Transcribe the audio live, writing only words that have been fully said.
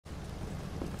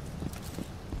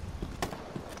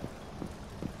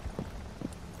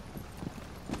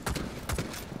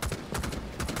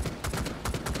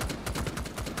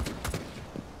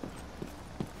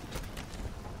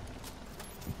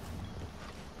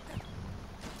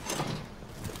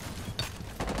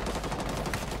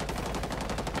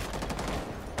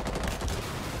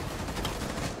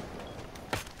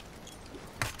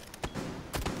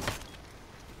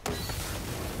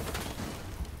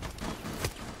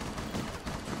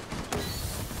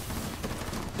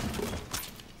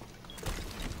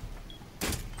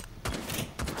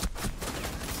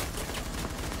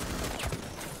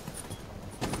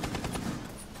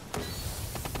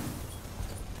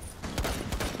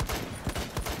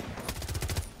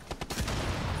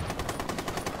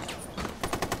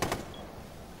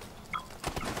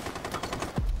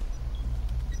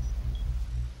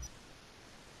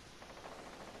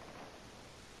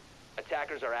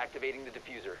attackers are activating the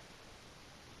diffuser.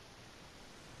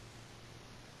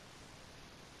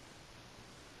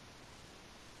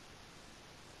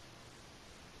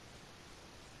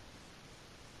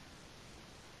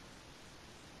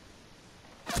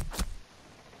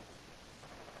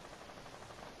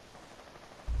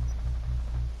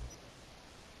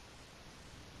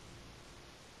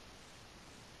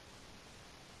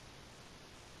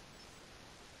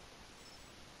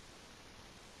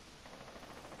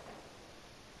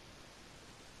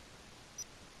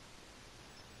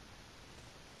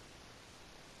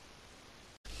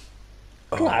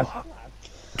 Glad.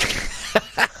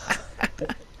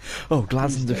 Oh,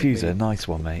 Glad's and diffuser, nice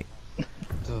one, mate.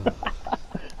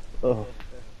 Oh,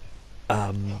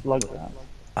 Um, slug that.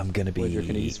 I'm gonna Where do you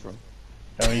reckon be he's from?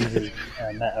 Don't use his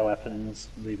meta weapons,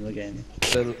 leaving the game.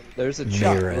 There's a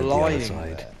chap Mirror the other lying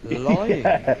side. there. Lying.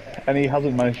 And he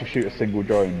hasn't managed to shoot a single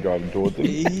drone driving towards him.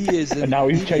 He is an And now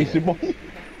he's idiot. chasing one.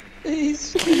 He's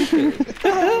stupid.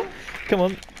 come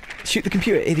on, shoot the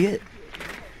computer, idiot.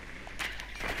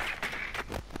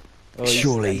 Oh,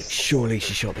 he's- Surely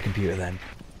she shot the computer then.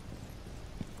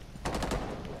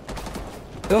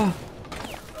 Oh,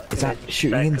 is that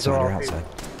shooting check inside or as well.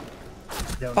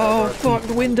 outside? Don't know Oh where- fuck,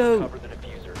 the window! Cover the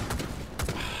diffuser.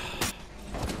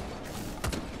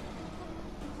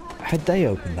 Had they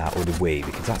opened that or did we?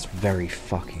 Because that's very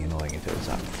fucking annoying if it was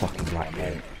that fucking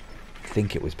Blackbeard. I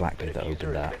think it was Blackbeard that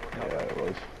opened that. Yeah, it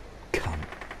was. Cunt.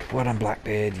 Well done,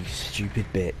 Blackbeard, you stupid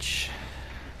bitch.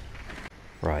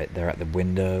 Right, they're at the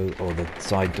window or the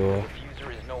side door.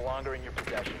 Diffuser is no longer in your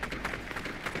possession.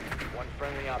 One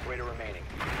friendly operator remaining.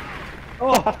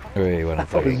 Oh, Really well done.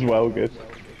 that was well good.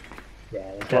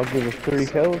 Yeah, slug with the 3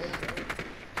 kills.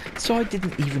 So I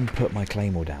didn't even put my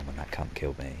claymore down when that cunt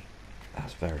killed me.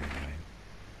 That's very annoying.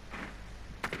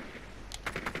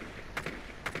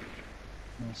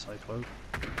 Cyclone.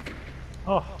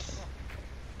 Oh,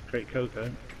 great Coco.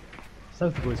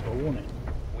 Sophie Boy's got a warning.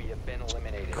 We have been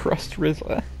eliminated. Crust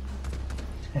Rizzler.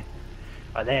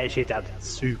 Right, they actually did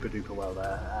super duper well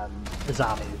there.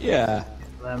 Azami. Yeah.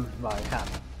 Right, can.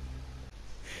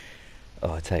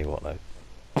 Oh, I tell you what though.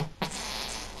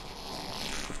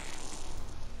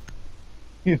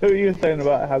 You know what you were saying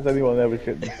about has anyone ever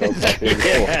shit themselves up here before?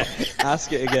 Yeah.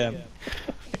 Ask it again.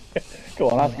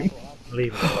 Go on, ask him.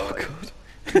 Leave it. Oh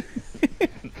god.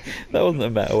 That wasn't a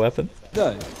meta weapon.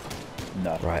 No.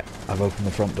 No. Right, I've opened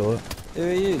the front door. Who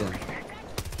are you then?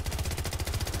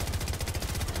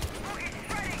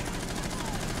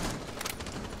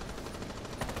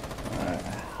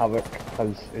 Havoc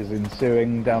is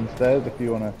ensuing downstairs if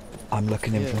you want to. I'm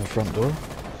looking in Yeah. from the front door.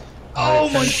 Oh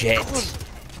my Shit!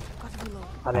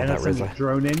 I that don't know Rizzler.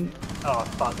 drone in. Oh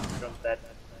fuck, drone's dead.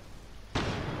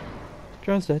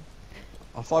 Drone's dead.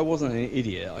 If I wasn't an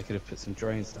idiot, I could have put some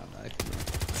drones down there.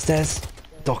 Stairs.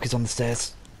 Doc is on the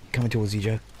stairs. Coming towards you,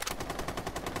 Joe.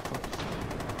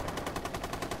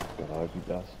 God, I hope he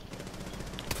does.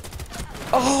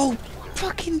 Oh,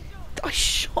 fucking! I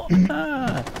shot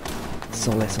her.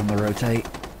 Solace on the rotate.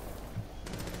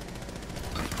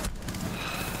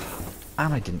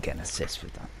 And I didn't get an assist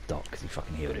with that Doc because he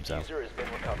fucking healed himself. Diffuser has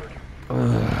been recovered.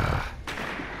 Ugh.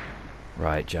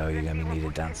 Right, Joe, you're gonna be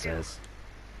needed downstairs.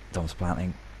 Dom's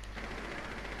planting.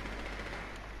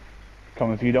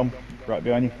 Coming for you, Dom. Right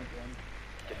behind you.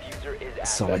 Diffuser is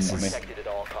Solace active. is- Protected at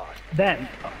all costs. Then.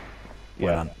 Well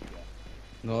Yeah. done.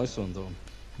 Nice one, Dom.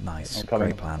 Nice. I'm coming.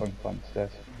 Great plan. I'm coming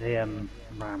upstairs. The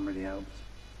ram really helps.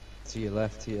 To your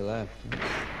left, to your left.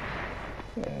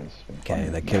 Yeah, it's been Okay,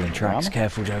 fun. they're killing tracks. Ram.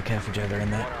 Careful, Joe. Careful, Joe. They're in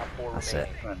there. One op 4 That's it.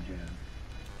 remaining.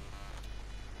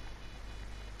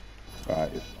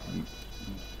 And, Right.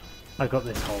 I got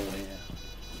this hole here.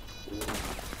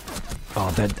 Oh,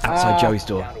 they're outside Joey's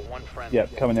door. Down to one friendly.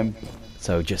 Yep, coming in.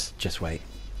 So just wait.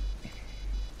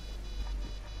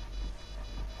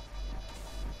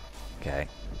 Okay.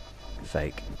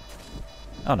 Fake.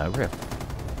 Oh no, real.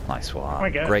 Nice one. my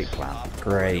God. Great plan.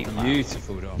 Great plan.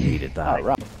 Beautiful, Dom. Needed that. Oh,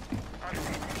 right.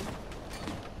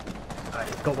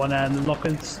 Right, got one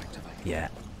lock-ins. Yeah.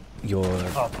 Your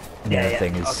Oh, mirror yeah.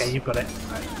 thing is Okay, you've got it.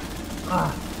 Right.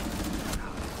 Ah,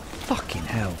 fucking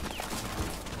hell.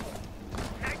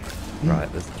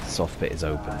 Right, the soft bit is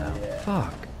open now.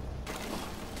 Fuck.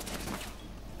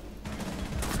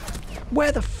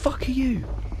 Where the fuck are you?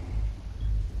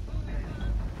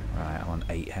 Right, I'm on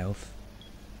 8 health.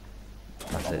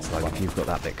 That's it. It's like if you've got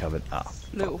that bit covered. Ah.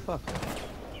 Little fucker.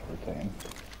 Just rotating.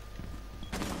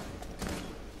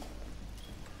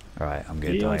 Right, I'm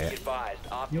gonna You die Be it. advised,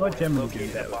 op you 4 are has generally located doing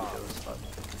a better bomb. with those.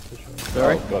 For sure.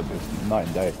 Sorry? Oh god, it's night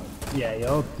and day. Yeah,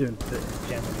 you're doing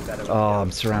generally better with Oh, I'm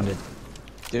those surrounded.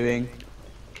 Doing.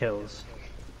 kills.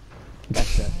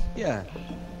 Better. Yeah.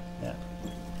 Yeah.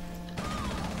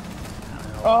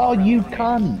 Oh, you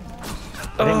cunt!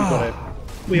 I think we got it.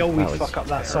 We always That was fuck up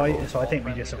that terrible. site, so I think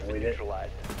we just avoid it.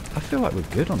 Neutralized. I feel like we're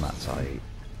good on that site.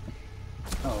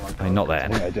 Oh my god. I mean, not there.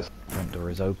 I just Front door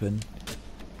is open.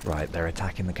 Right, they're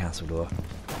attacking the castle door.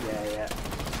 Yeah, yeah.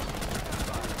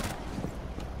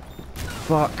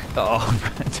 Fuck! Oh, I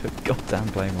ran into a goddamn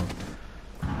Claymore.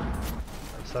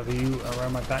 So have you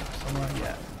around my back somewhere?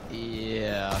 Yeah.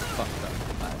 Yeah, I fucked up.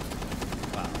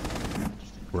 Wow.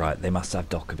 Right, they must have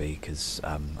Dockerby because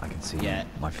I can see Yeah.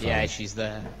 my phone. Yeah, she's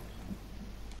there.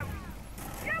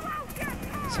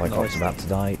 Cyclops Nice. about to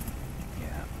die.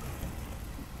 Yeah.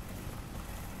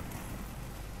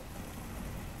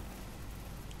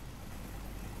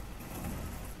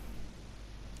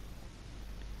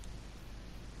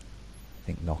 I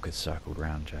think Knocker's circled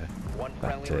round, Joe. One Back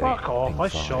friendly to remaining. Fuck off, ping I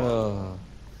 5. shot. Oh.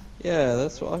 Yeah,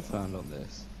 that's what I found on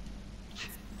this.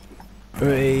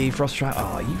 Hey, Frost Trap.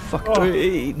 Oh, you fucking. Oh.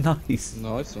 Hey, nice.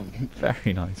 Nice one.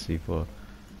 Very nice, C4.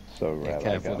 so Yeah, rare.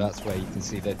 careful, that's where you can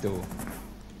see their door.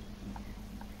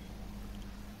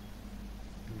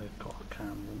 They've got a cam,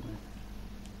 haven't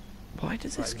they? Why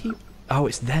does this keep. Oh,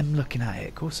 it's them looking at it.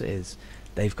 Of course it is.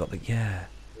 They've got the. Yeah.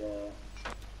 Yeah.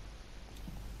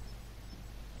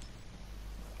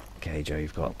 Okay, Joe,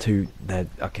 you've got two. They're.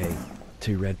 Okay,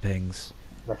 two red pings.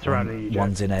 They're surrounding you, Joe.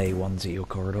 One's in A, one's at your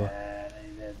corridor.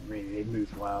 Yeah, they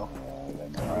move well. They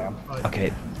know I am.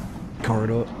 Okay,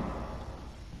 corridor.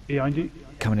 Behind you?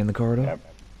 Coming in the corridor.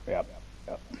 Yep.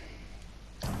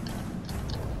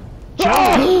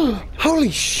 Holy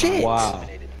shit! Wow.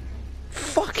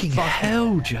 Fucking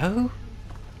hell, Joe!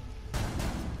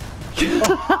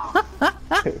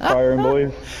 Firing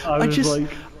boys. I was like,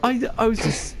 I was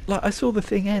just like, I saw the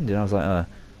thing end, and I was like,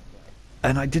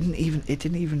 and it didn't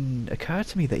even occur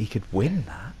to me that he could win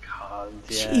that. God,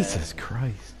 Jesus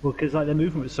Christ! Well, because like their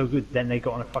movement was so good, then they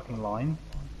got on a fucking line.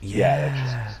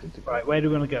 Yeah. Right, where do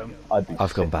we want to go?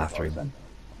 I've gone bathroom.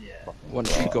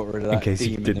 Once you got rid of In that case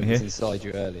you demon didn't that was hear. inside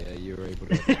you earlier, you were able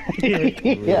to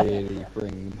Yeah. really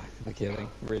bring the killing,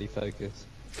 really focus.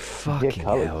 Fucking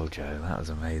colours. hell, Joe! That was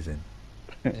amazing.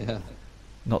 Yeah.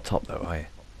 Not top though, are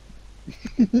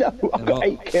you? No, I've got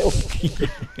 8 kills.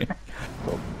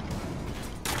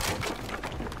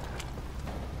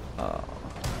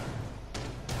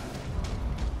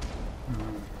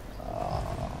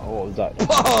 What was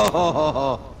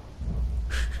that?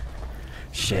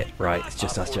 Shit! Right, it's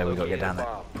just us, Joe. We got to get down there,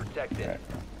 Protect it.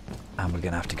 and we're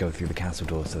gonna have to go through the castle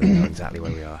door so they know exactly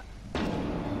where we are.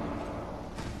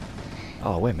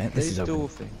 Oh wait a minute, this Those is open. door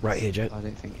things, Right here, Joe. I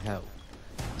don't think help.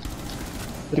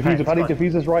 Diffuser, Paddy,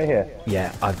 diffuser's right here.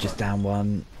 Yeah, I've just downed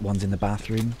one. One's in the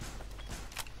bathroom.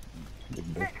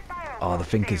 Oh, the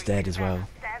Finker's dead as well.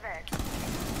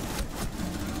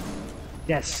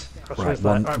 Yes. Right,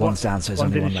 one's downstairs,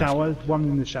 One's only in one the left. showers. One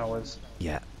in the showers.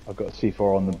 Yeah, I've got a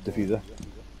C4 on the diffuser.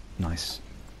 nice.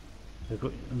 They've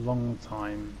got a long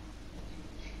time.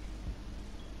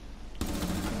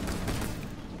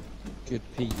 Good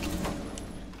peek.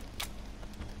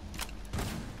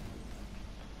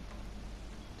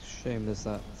 Shame there's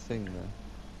that thing there.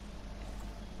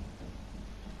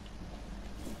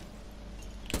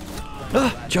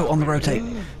 Ah, Joe, on the rotate.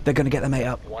 They're gonna get their mate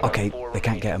up. Okay, they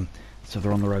can't get him, so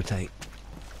they're on the rotate.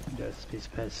 Yes, piece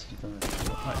of piss.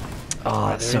 Oh,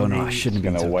 that's so nice. I shouldn't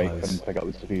have I'm been gonna so wait close. and pick up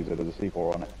this diffuser. There's a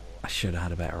C4 on it, I should have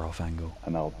had a better off angle.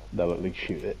 and they'll at least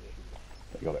shoot it.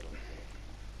 They got it.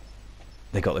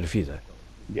 They got the diffuser.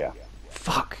 Yeah.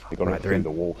 Fuck. They got Right, it they're through in the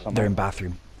wall somewhere. They're in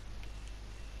bathroom.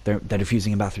 They're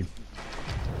diffusing in bathroom.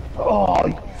 Oh,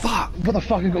 Fuck. what the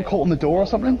fuck? I got caught on the door or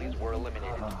something? These were eliminated.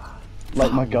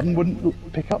 Like my gun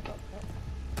wouldn't pick up?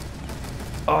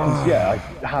 Oh. Yeah,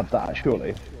 I had that,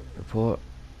 surely. Report.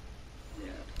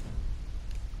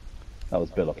 That was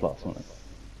Billa Plus, wasn't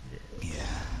it? Yeah.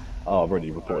 Oh, I've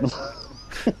already reported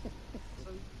them.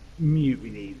 Mute we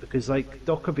need because like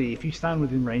Dockerby, if you stand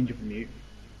within range of mute,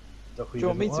 Dockerby Do you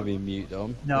want me doesn't to work. be mute,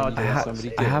 Dom? No, Then you I got have- somebody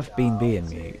I good. have been being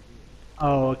mute.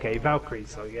 Oh, okay, Valkyrie.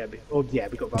 So yeah, yeah,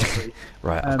 we got Valkyrie.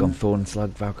 Right, I've gone Thorn Slug,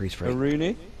 Valkyrie's free. A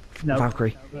Rooney? No,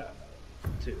 Valkyrie.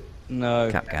 two. No.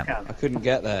 Capcan. Can. I couldn't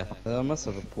get there. I must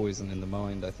have a poison in the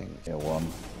mind, I think. Yeah, one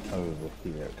over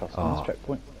here at customs Oh.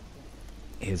 checkpoint.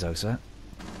 Here's Osa.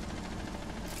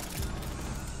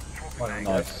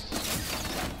 Nice.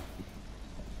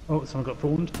 Oh, someone got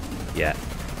thorned. Yeah.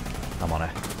 I'm on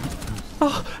her.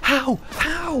 Oh,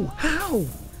 how?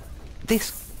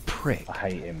 This prick. I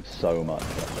hate him so much.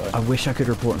 That I guy. wish I could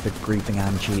report him for griefing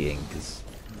and cheating, because...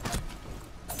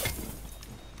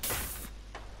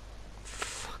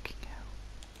 Fucking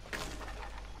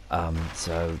hell.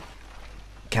 So...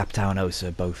 Capitao and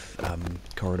Osa both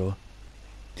corridor.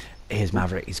 Here's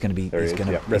Maverick. He's gonna be. There he He's is,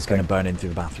 gonna. yeah, red He's gonna thing. burn in through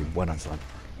the bathroom. Well done, Slug.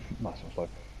 Nice one, Slug.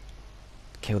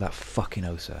 Kill that fucking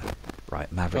Osa. Right,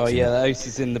 Oh Maverick's. yeah, in the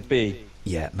Oasis in the B.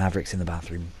 yeah, Maverick's in the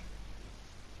bathroom.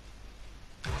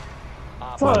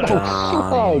 Op Well four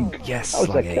done. Slug! Yes, That was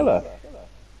a Sluggy. killer.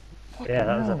 Yeah,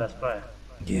 that was our best player.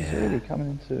 He's Yeah. really coming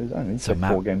into his own. He's So played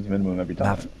 4 games minimum every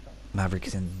time.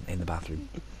 Maverick's in the bathroom.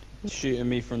 Shooting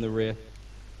me from the rear.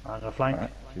 I'm gonna flank.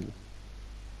 Alright, Jesus.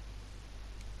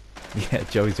 Yeah,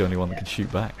 Joey's the only one that can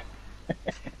shoot back.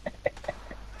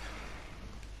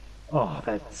 Oh,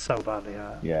 they're so badly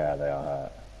hurt. Yeah, they are.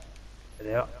 There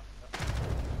they are.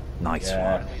 Nice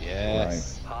Yeah. one.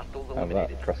 Yes. hostiles Have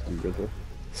eliminated. that, crusty Rizzle.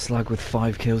 Slug with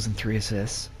 5 kills and 3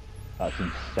 assists. That's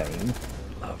insane.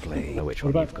 Lovely. Know which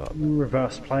What one about you've got.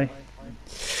 reverse play?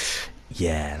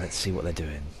 Yeah, let's see what they're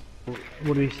doing.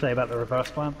 What do you say about the reverse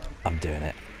plan? I'm doing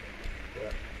it.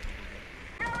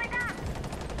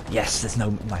 Yes, there's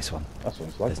no nice one. That's what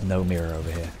it's like. There's no mirror over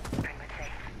here.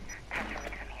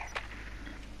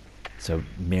 So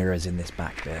mirror's in this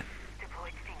back bit.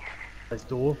 There's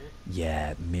door.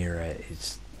 Yeah, mirror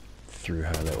is through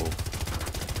her little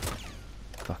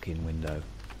fucking window.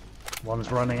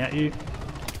 One's running at you.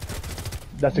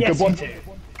 That's a Yes, good one. you do.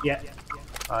 Yeah.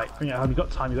 Alright, bring it home. You've got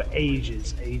time. You've got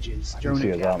ages. I can Drone see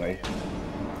it his again. army.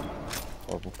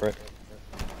 Horrible prick.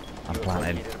 I'm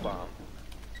planting. Located a bomb.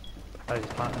 Close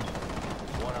planting.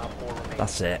 One op 4 remaining.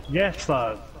 That's it. Yes,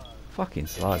 Slug. Fucking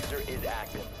Slug. Diffuser is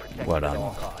active. Protected Well at done.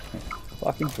 all costs.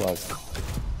 Fucking Slug.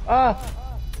 Ah!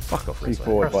 Fuck off, He's Rizzler.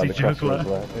 forward by the Crusty crossroads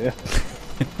juggler. there.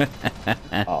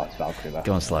 Yeah. Oh, it's Valkyrie left.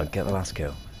 Go on, Slug. Get the last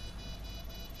kill.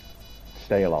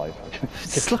 Stay alive.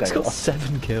 Just Slug's stay got alive.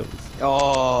 7 kills.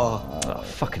 Oh. Oh,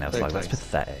 fucking hell, very Slug. That's close.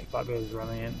 pathetic. Slugger's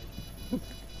running in.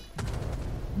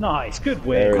 Nice. Good There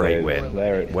win. it Great is, win.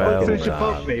 There it is. Well Finish done.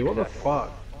 above me. What the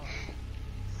fuck?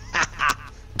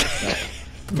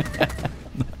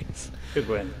 Nice. Good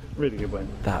win. Really good win.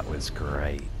 That was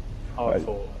great. Hard Right.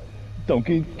 fought. Dom,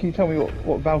 can you tell me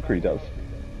what Valkyrie does?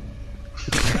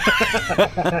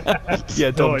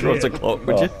 Yeah, No idea. clock,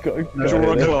 would Oh, you? go Draw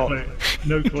a ahead. clock.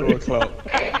 No clue. Draw a clock.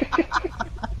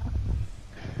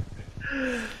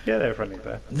 Yeah, they're friendly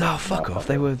there. No, fuck off.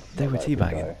 They were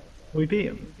teabagging. Okay. We beat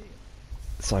him.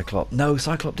 Cyclop. No,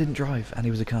 Cyclop didn't drive, and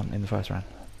he was a cunt in the first round.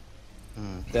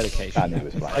 Dedication. And he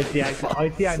was black. I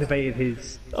deactivated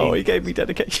his Oh, he gave me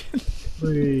dedication.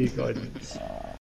 free guidance.